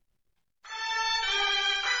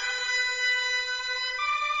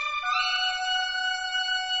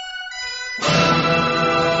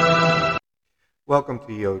Welcome to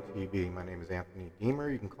EOTV. My name is Anthony Deemer.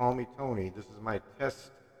 You can call me Tony. This is my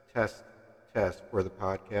test for the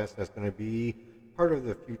podcast. That's going to be part of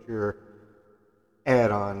the future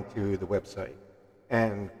add-on to the website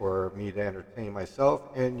and for me to entertain myself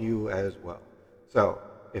and you as well. So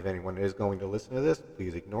if anyone is going to listen to this,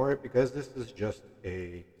 please ignore it because this is just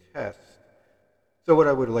a test. So what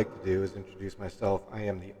I would like to do is introduce myself. I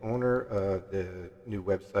am the owner of the new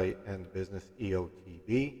website and the business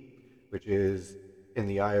EOTV, which is in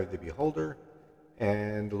the eye of the beholder,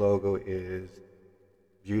 and the logo is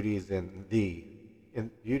Beauties in the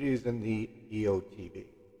EOTV.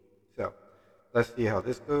 So let's see how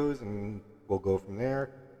this goes, and we'll go from there.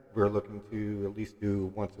 We're looking to at least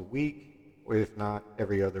do once a week, or if not,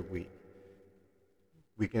 every other week.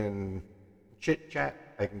 We can chit chat.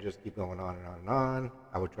 I can just keep going on and on and on.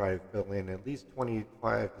 I would try to fill in at least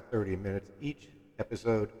 25 to 30 minutes each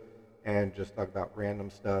episode and just talk about random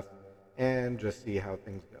stuff and just see how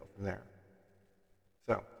things go from there.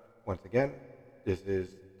 So, once again, this is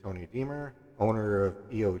Tony Deemer, owner of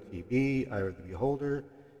EOTV, Eye of the Beholder,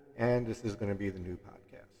 and this is going to be the new podcast.